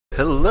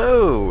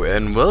Hello,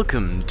 and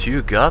welcome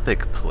to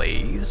Gothyk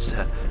Plays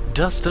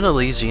Dust and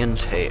Elysian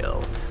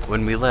Tail.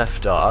 When we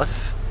left off,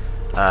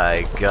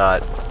 I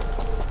got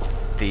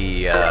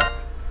the,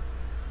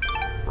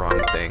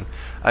 wrong thing.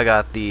 I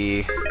got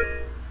the,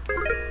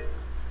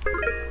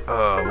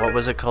 what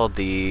was it called?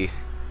 The,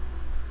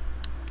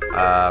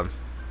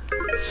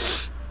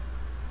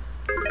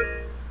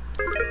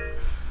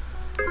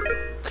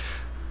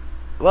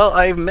 well,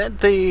 I met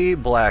the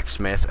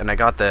blacksmith, and I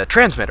got the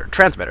transmitter,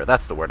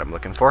 that's the word I'm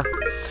looking for.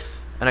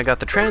 And I got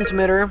the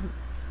transmitter,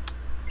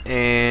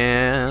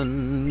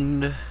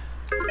 and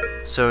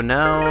so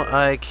now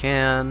I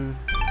can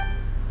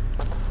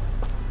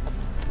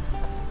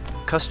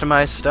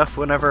customize stuff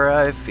whenever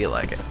I feel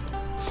like it.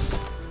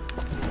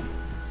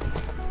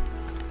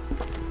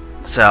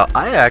 So,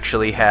 I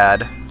actually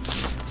had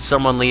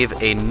someone leave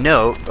a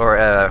note, or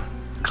a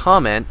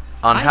comment,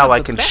 on how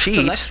I can cheat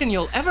selection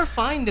you'll ever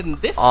find in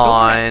this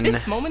on store at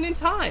this moment in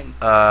time.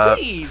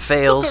 Please,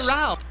 Fail's look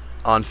around.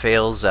 On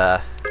Fail's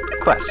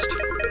quest.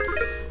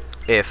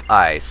 If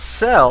I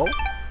sell,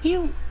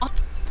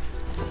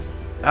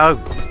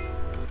 oh,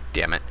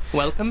 damn it!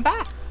 Welcome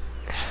back.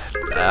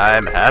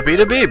 I'm happy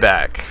to be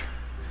back.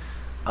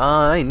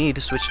 I need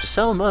to switch to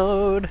sell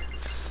mode.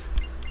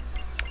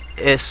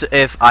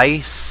 If I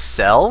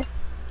sell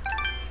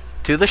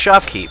to the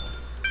shopkeep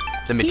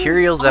the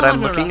materials that I'm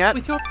looking at.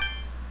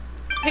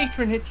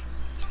 Patronage.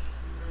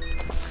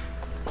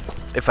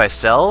 If I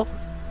sell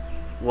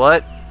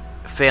what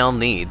Fail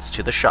needs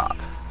to the shop,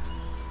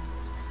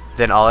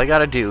 then all I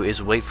gotta do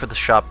is wait for the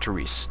shop to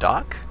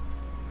restock,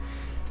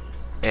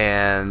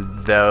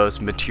 and those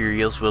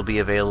materials will be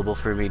available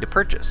for me to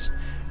purchase.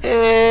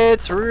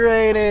 It's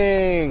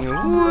raining!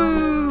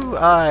 Woo!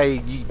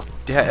 I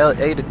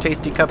ate a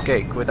tasty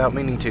cupcake without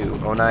meaning to.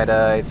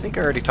 Oneida, I think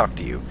I already talked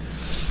to you.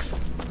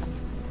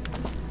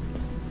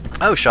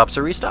 Oh, shops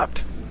are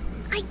restocked.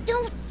 I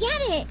don't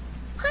get it.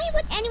 Why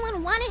would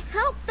anyone want to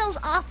help those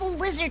awful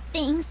lizard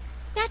things?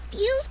 That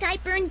fuse guy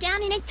burned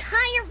down an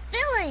entire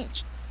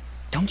village.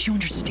 Don't you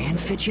understand,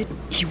 Fidget?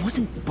 He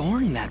wasn't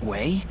born that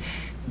way.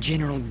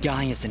 General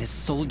Gaius and his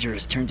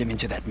soldiers turned him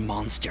into that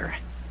monster.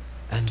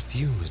 And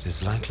Fuse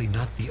is likely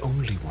not the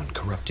only one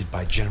corrupted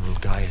by General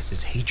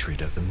Gaius's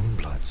hatred of the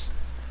Moonbloods.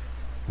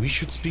 We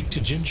should speak to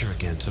Ginger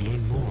again to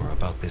learn more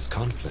about this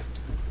conflict.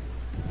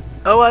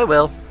 Oh, I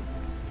will.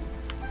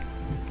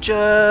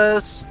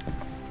 Just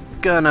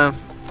gonna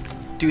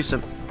do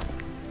some...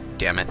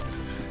 Damn it.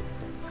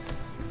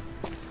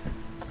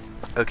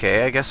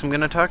 Okay, I guess I'm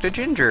gonna talk to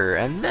Ginger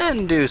and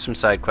then do some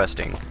side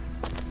questing.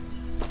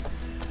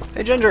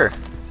 Hey, Ginger.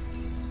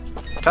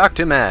 Talk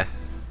to me.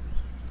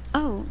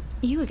 Oh,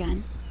 you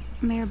again.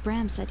 Mayor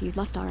Bram said you'd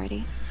left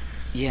already.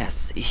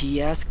 Yes,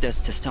 he asked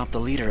us to stop the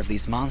leader of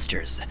these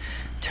monsters.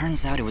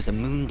 Turns out it was a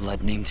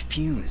Moonblood named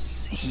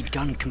Fuse. He'd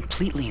gone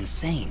completely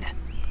insane.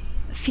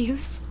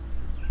 Fuse?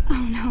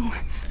 Oh no.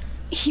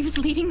 He was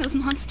leading those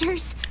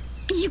monsters?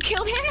 You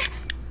killed him?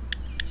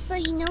 So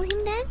you know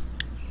him then?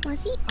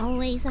 Was he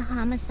always a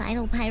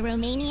homicidal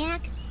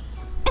pyromaniac?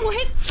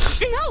 What?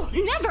 No,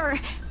 never!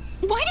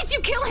 Why did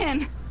you kill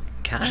him?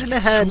 Kinda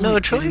had no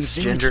choice,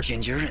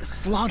 Ginger.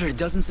 Slaughtered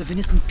dozens of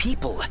innocent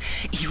people.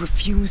 He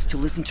refused to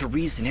listen to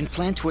reason and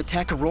planned to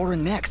attack Aurora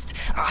next.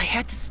 I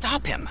had to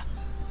stop him.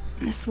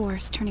 This war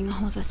is turning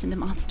all of us into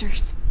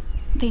monsters.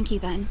 Thank you,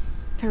 then,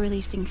 for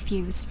releasing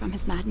Fuse from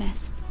his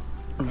madness.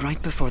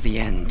 Right before the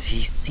end,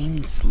 he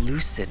seemed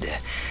lucid.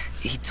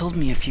 He told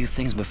me a few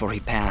things before he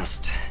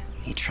passed.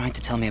 He tried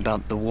to tell me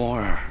about the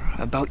war,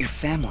 about your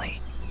family.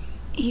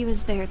 He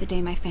was there the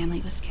day my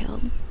family was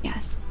killed,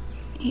 yes.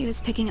 He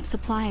was picking up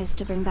supplies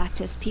to bring back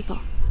to his people.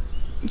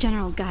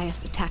 General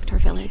Gaius attacked our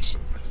village,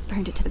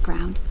 burned it to the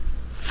ground.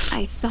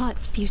 I thought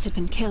Fuse had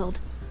been killed.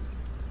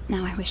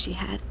 Now I wish he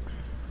had.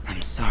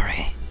 I'm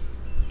sorry.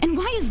 And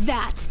why is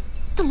that?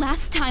 The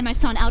last time I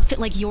saw an outfit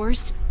like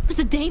yours was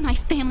the day my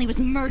family was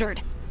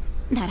murdered.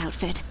 That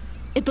outfit,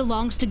 it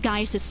belongs to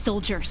Gaius'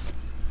 soldiers.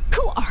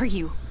 Who are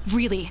you,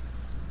 really?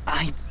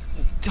 I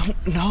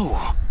don't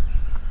know.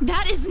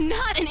 That is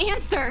not an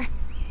answer!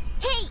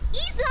 Hey,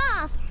 ease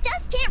off!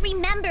 Dust can't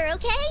remember,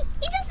 okay?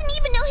 He doesn't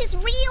even know his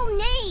real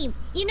name.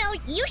 You know,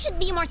 you should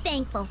be more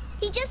thankful.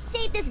 He just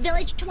saved this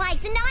village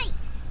twice, and I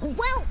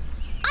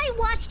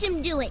watched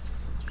him do it.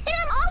 And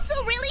I'm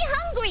also really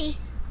hungry.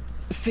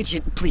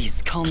 Fidget,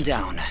 please, calm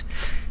down.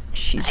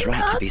 She's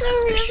right to be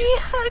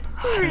suspicious.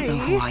 I don't know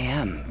who I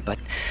am, but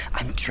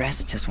I'm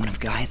dressed as one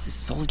of Gaius'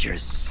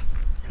 soldiers.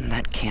 And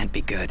that can't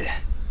be good.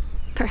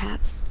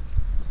 Perhaps.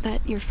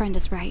 But your friend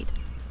is right.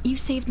 You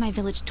saved my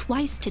village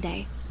twice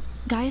today.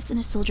 Gaius and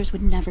his soldiers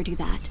would never do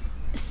that.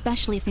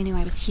 Especially if they knew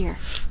I was here.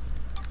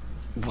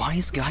 Why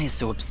is Gaius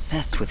so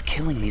obsessed with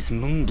killing these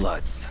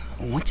Moonbloods?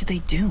 What do they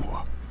do?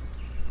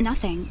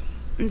 Nothing.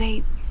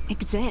 They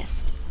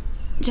exist.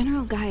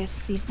 General Gaius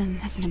sees them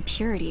as an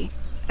impurity.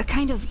 A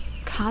kind of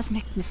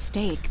cosmic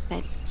mistake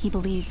that he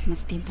believes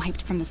must be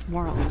wiped from this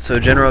world. So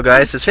General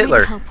Gaius is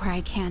Hitler. I try to help where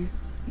I can,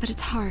 but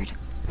it's hard.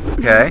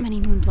 Okay. There aren't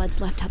many Moonbloods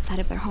left outside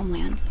of their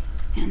homeland,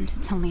 and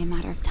it's only a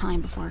matter of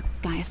time before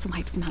Gaius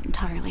wipes them out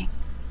entirely.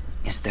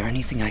 Is there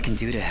anything I can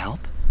do to help?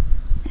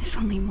 If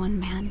only one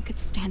man could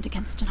stand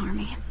against an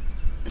army.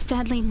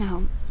 Sadly,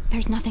 no.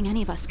 There's nothing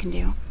any of us can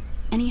do.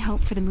 Any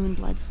hope for the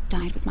Moonbloods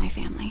died with my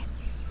family.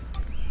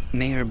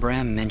 Mayor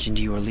Bram mentioned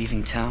you were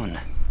leaving town.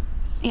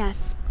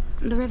 Yes.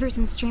 The rivers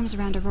and streams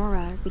around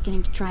Aurora are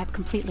beginning to dry up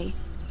completely.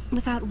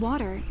 Without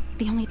water,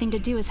 the only thing to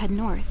do is head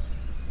north.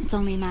 It's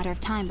only a matter of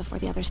time before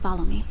the others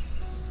follow me.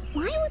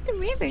 Why would the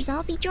rivers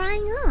all be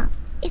drying up?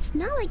 It's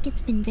not like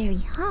it's been very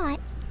hot.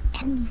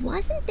 And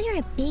wasn't there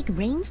a big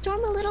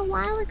rainstorm a little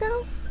while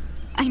ago?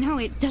 I know,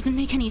 it doesn't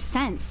make any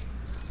sense.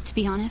 To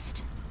be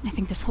honest, I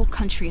think this whole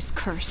country is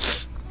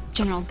cursed.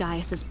 General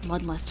Gaius's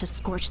bloodlust has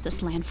scorched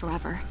this land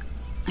forever.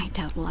 I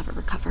doubt we'll ever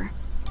recover.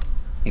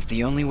 If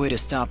the only way to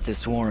stop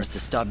this war is to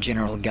stop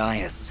General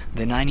Gaius,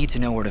 then I need to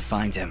know where to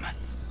find him.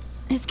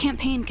 His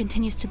campaign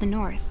continues to the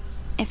north.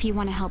 If you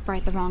want to help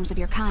right the wrongs of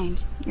your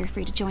kind, you're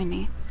free to join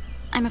me.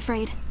 I'm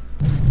afraid.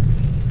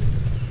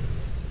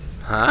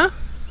 Huh?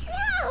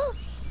 Whoa! What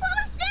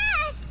was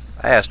that?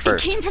 I asked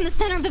first. It came from the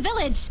center of the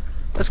village!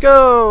 Let's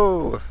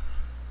go!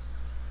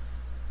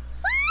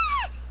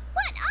 Ah!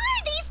 What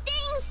are these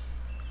things?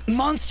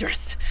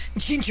 Monsters!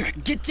 Ginger,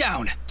 get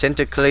down!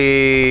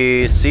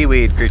 Tentacly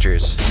seaweed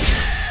creatures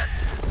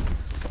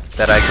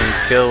that I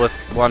can kill with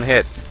one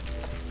hit.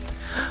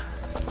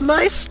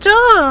 My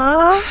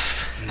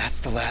stuff!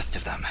 That's the last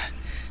of them.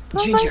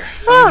 Ginger,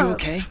 are you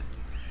okay?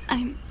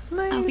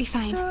 I'll be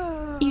fine.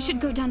 You should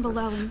go down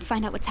below and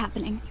find out what's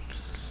happening.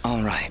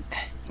 Alright.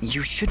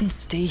 You shouldn't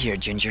stay here,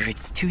 Ginger.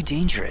 It's too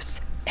dangerous.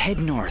 Head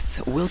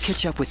north. We'll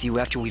catch up with you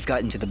after we've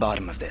gotten to the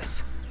bottom of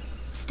this.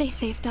 Stay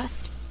safe,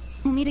 Dust.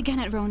 We'll meet again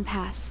at Roan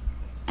Pass,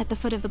 at the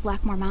foot of the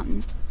Blackmore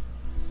Mountains.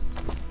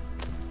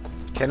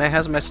 Can I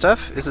have my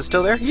stuff? Is it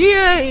still there?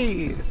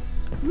 Yay!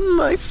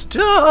 My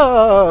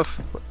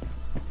stuff!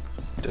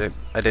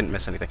 I didn't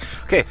miss anything.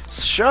 Okay,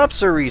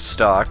 shops are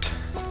restocked.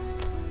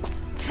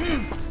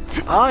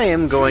 I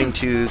am going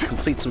to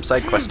complete some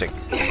side questing.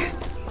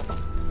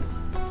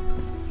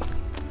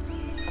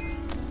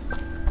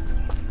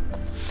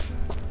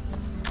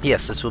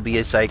 Yes, this will be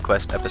a side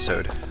quest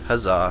episode.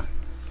 Huzzah.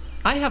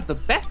 I have the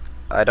best.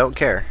 I don't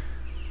care.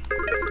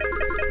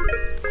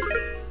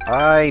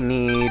 I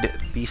need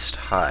beast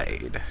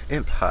hide.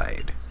 Imp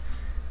hide.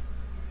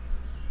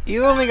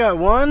 You only got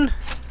one?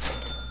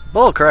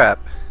 Bull crap.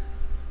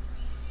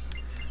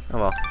 Oh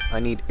well, I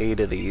need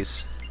 8 of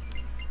these.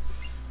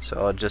 So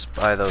I'll just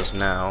buy those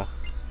now.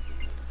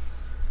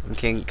 And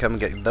can come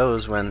get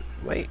those when...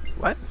 Wait,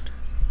 what?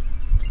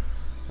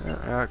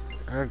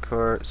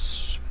 Hardcore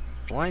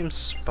slime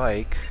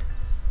spike.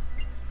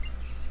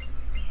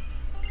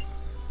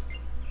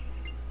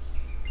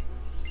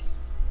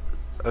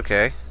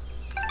 Okay.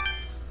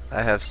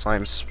 I have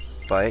slime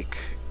spike,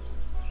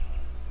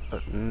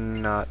 but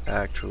not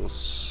actual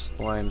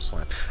slime.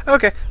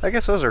 Okay, I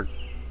guess those are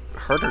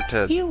harder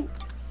to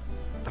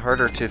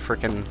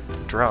frickin'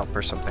 drop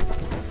or something.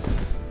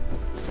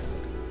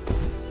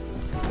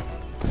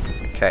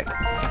 Okay.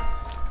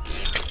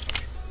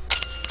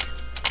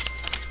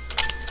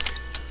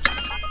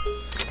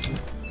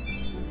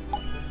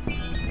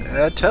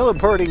 A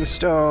teleporting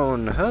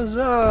stone!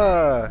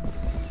 Huzzah!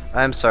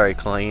 I'm sorry,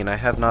 Colleen, I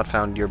have not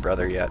found your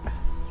brother yet.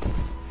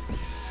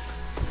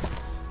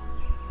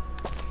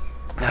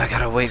 I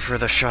gotta wait for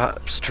the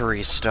shops to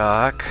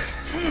restock.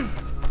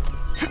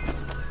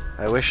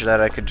 I wish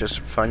that I could just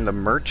find the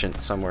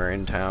merchant somewhere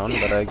in town,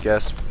 but I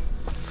guess...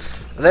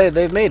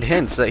 They've made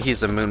hints that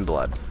he's a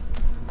Moonblood.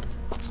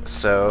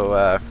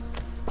 So,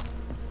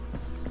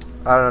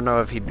 I don't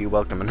know if he'd be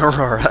welcome in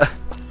Aurora.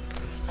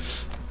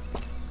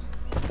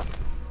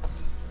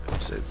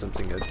 Said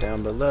something goes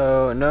down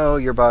below. No,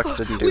 your box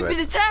didn't do it. We've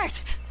been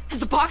attacked! Has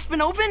the box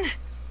been opened?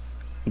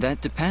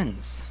 That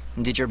depends.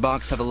 Did your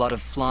box have a lot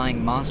of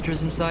flying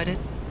monsters inside it?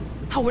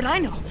 How would I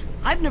know?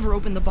 I've never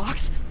opened the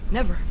box.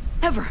 Never.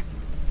 Ever.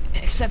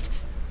 Except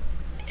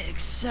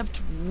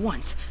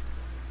once.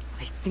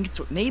 I think it's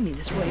what made me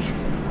this way.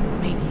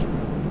 Maybe.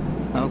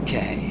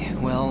 Okay,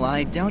 well,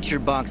 I doubt your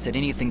box had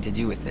anything to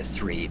do with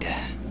this, Reed.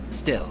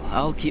 Still,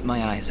 I'll keep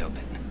my eyes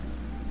open.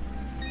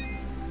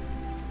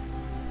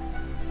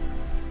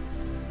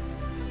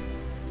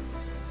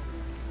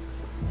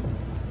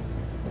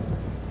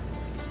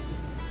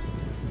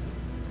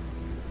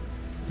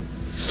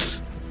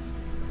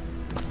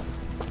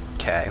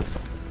 Okay.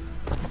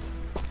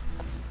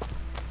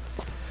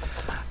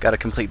 Gotta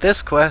complete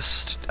this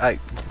quest.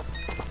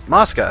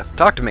 Mosca,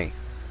 talk to me.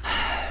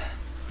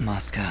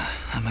 Mosca,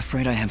 I'm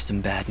afraid I have some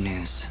bad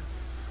news.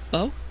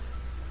 Oh?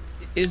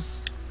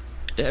 Is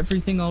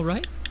everything all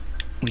right?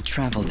 We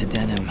traveled to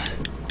Denim.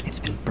 It's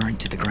been burnt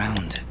to the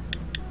ground.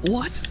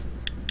 What?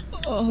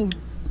 Oh,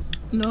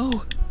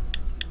 no.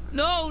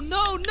 No,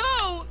 no,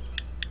 no!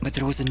 But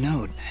there was a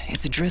note.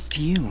 It's addressed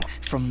to you,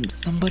 from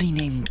somebody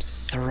named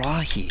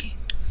Sarahi.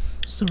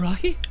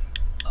 Sarahi?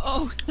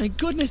 Oh, thank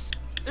goodness.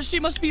 She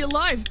must be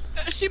alive.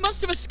 She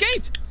must have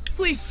escaped.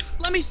 Please,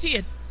 let me see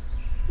it.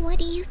 What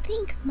do you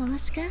think,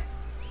 Mosca?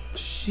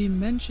 She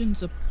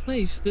mentions a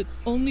place that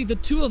only the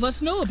two of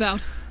us know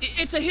about.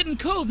 It's a hidden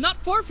cove not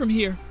far from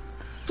here.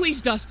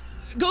 Please, Dust,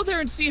 go there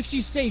and see if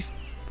she's safe.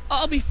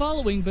 I'll be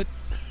following, but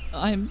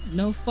I'm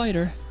no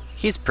fighter.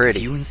 He's pretty.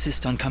 If you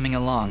insist on coming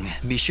along,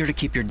 be sure to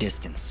keep your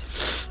distance.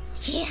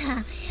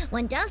 Yeah,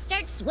 when Dust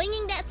starts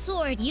swinging that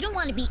sword, you don't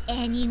want to be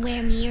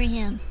anywhere near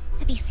him.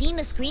 Have you seen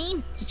the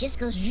screen? He just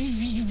goes...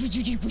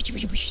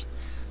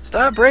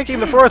 Stop breaking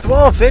the fourth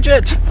wall,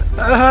 Fidget!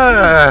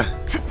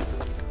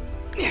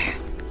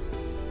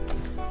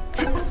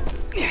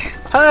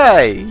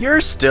 Hey, you're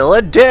still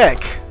a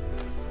dick!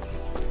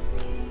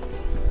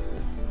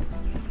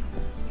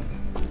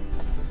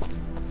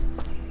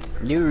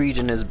 New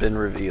region has been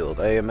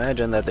revealed. I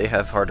imagine that they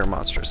have harder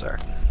monsters there.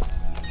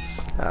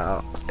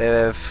 Now,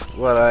 if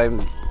what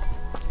I'm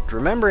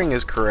remembering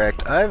is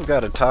correct, I've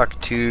got to talk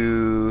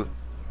to...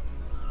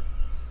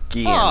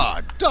 Gian.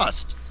 Ah,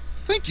 Dust!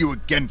 Thank you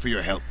again for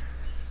your help.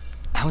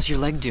 How's your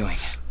leg doing?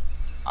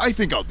 I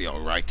think I'll be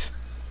alright.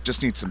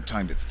 Just need some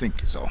time to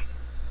think is all.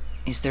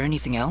 Is there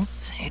anything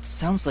else? It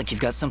sounds like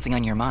you've got something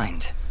on your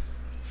mind.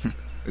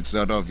 It's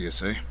that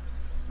obvious, eh?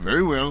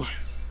 Very well.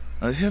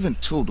 I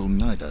haven't told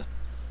Oneida,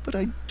 but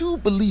I do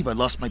believe I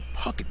lost my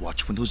pocket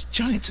watch when those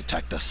giants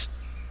attacked us.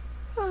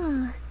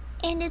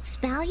 And it's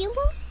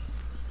valuable?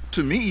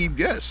 To me,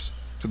 yes.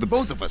 To the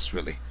both of us,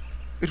 really.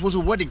 It was a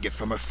wedding gift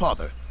from her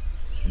father.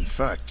 In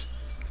fact,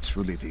 it's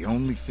really the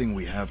only thing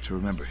we have to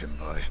remember him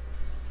by.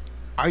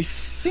 I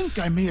think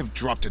I may have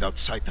dropped it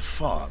outside the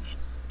farm,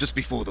 just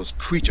before those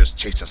creatures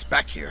chased us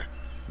back here.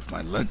 With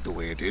my leg the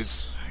way it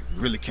is, I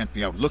really can't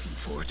be out looking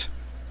for it.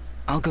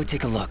 I'll go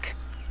take a look.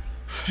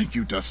 Thank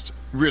you, Dust.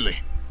 Really.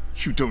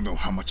 You don't know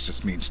how much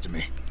this means to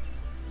me.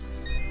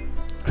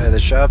 The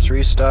shop's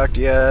restocked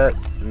yet?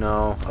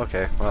 No.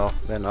 Okay, well,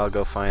 then I'll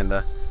go find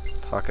the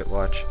pocket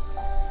watch.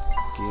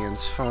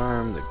 Gian's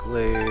farm, the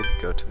glade,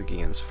 go to the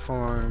Gian's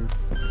farm.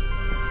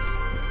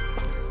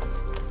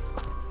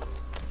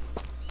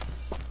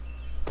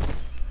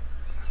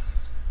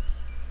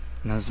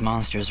 Those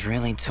monsters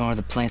really tore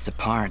the place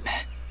apart.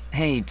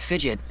 Hey,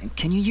 Fidget,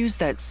 can you use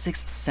that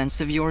sixth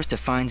sense of yours to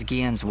find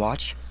Gian's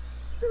watch?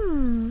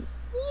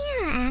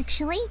 Yeah,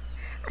 actually.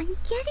 I'm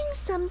getting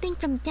something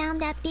from down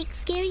that big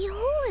scary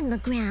hole in the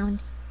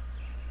ground.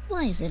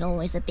 Why is it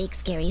always a big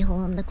scary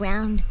hole in the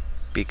ground?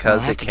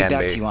 Because I'll have it to can get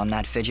back be. to you on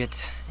that,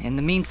 Fidget. In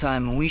the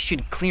meantime, we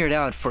should clear it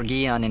out for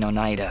Gian and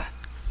Oneida.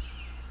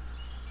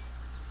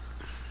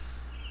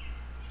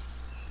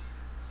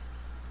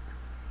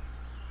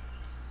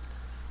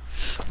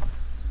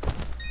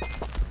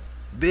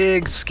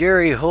 Big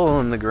scary hole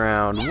in the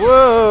ground.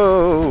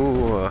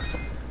 Whoa!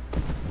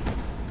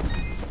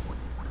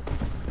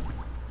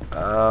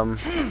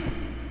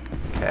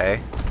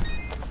 Okay.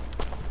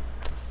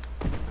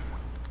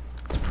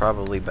 It's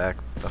probably back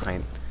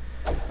behind.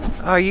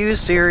 Are you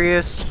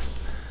serious?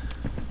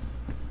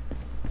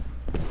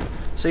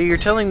 So you're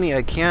telling me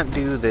I can't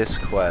do this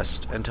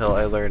quest until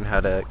I learn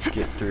how to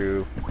get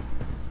through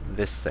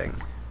this thing.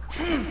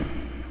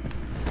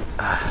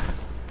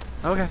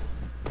 Okay.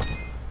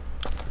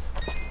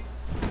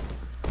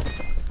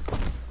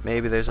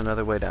 Maybe there's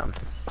another way down.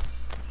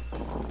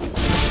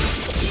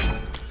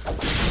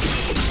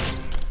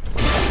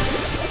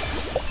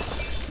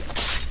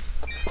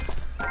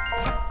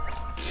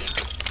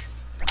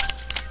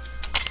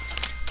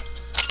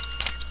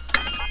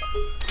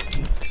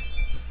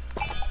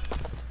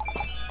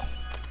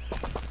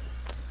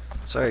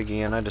 Sorry,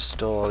 Gian, I just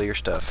stole all your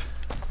stuff.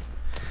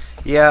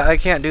 Yeah, I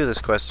can't do this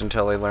quest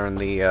until I learn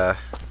the,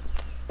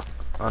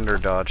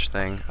 underdodge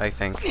thing, I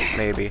think.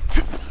 Maybe.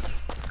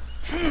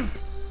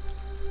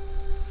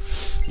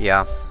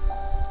 Yeah.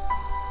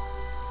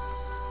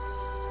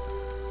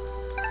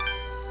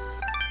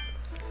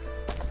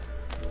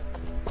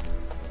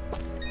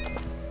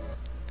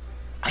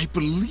 I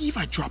believe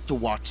I dropped the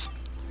watch.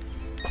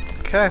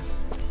 Okay.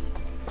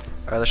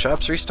 Are the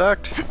shops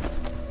restocked?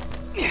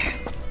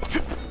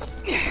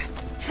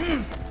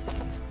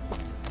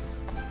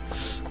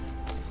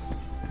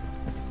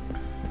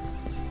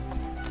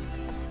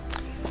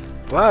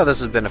 Wow, this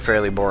has been a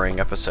fairly boring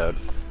episode.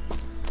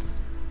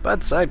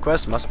 But side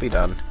quests must be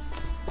done.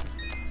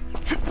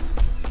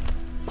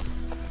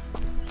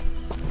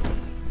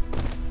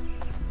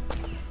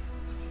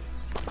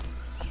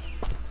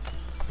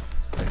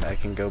 Wait, I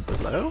can go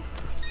below?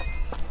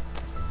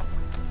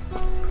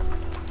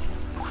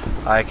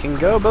 I can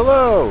go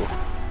below!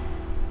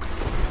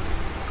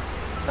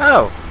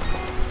 Oh!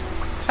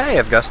 Hey,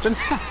 Augustin.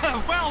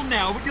 Well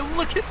now, would you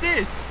look at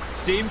this?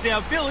 Seems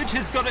our village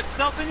has got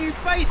itself a new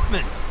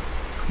basement.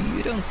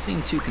 You don't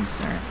seem too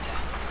concerned.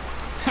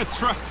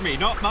 Trust me,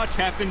 not much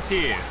happens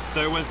here.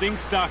 So when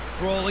things start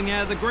crawling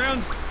out of the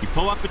ground, you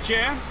pull up a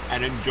chair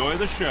and enjoy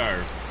the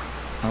show.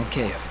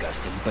 Okay,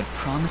 Augustin, but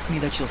promise me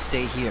that you'll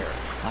stay here.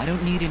 I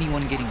don't need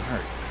anyone getting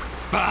hurt.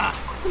 Bah!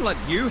 Let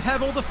you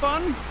have all the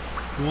fun?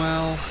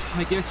 Well,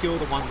 I guess you're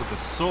the one with the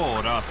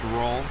sword after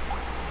all.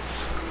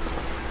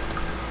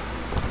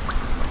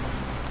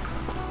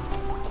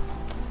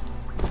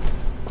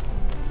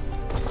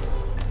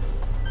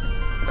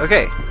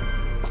 Okay.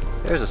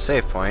 There's a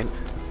save point.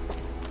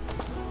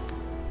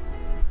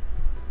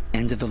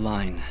 End of the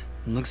line.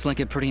 Looks like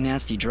a pretty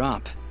nasty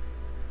drop.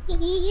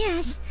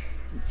 Yes,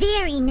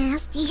 very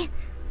nasty.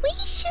 We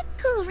should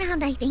go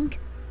around, I think.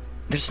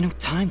 There's no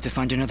time to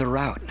find another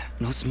route.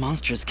 Those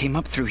monsters came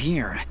up through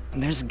here.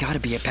 There's gotta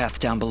be a path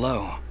down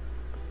below.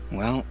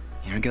 Well,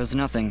 here goes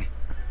nothing.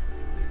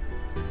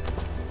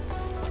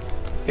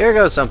 Here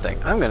goes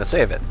something. I'm gonna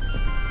save it.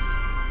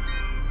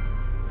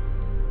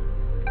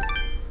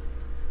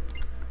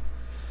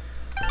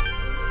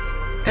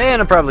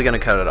 And I'm probably going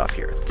to cut it off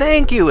here.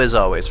 Thank you, as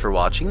always, for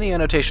watching. The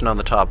annotation on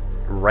the top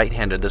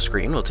right-hand of the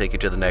screen will take you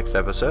to the next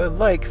episode.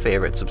 Like,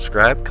 favorite,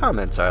 subscribe,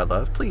 comments I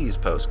love. Please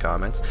post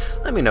comments.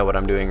 Let me know what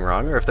I'm doing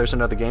wrong, or if there's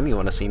another game you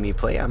want to see me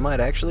play, I might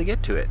actually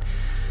get to it.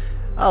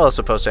 I'll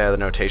also post other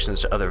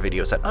notations to other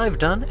videos that I've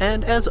done,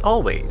 and as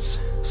always,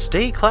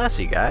 stay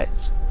classy,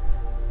 guys,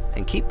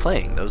 and keep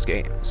playing those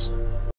games.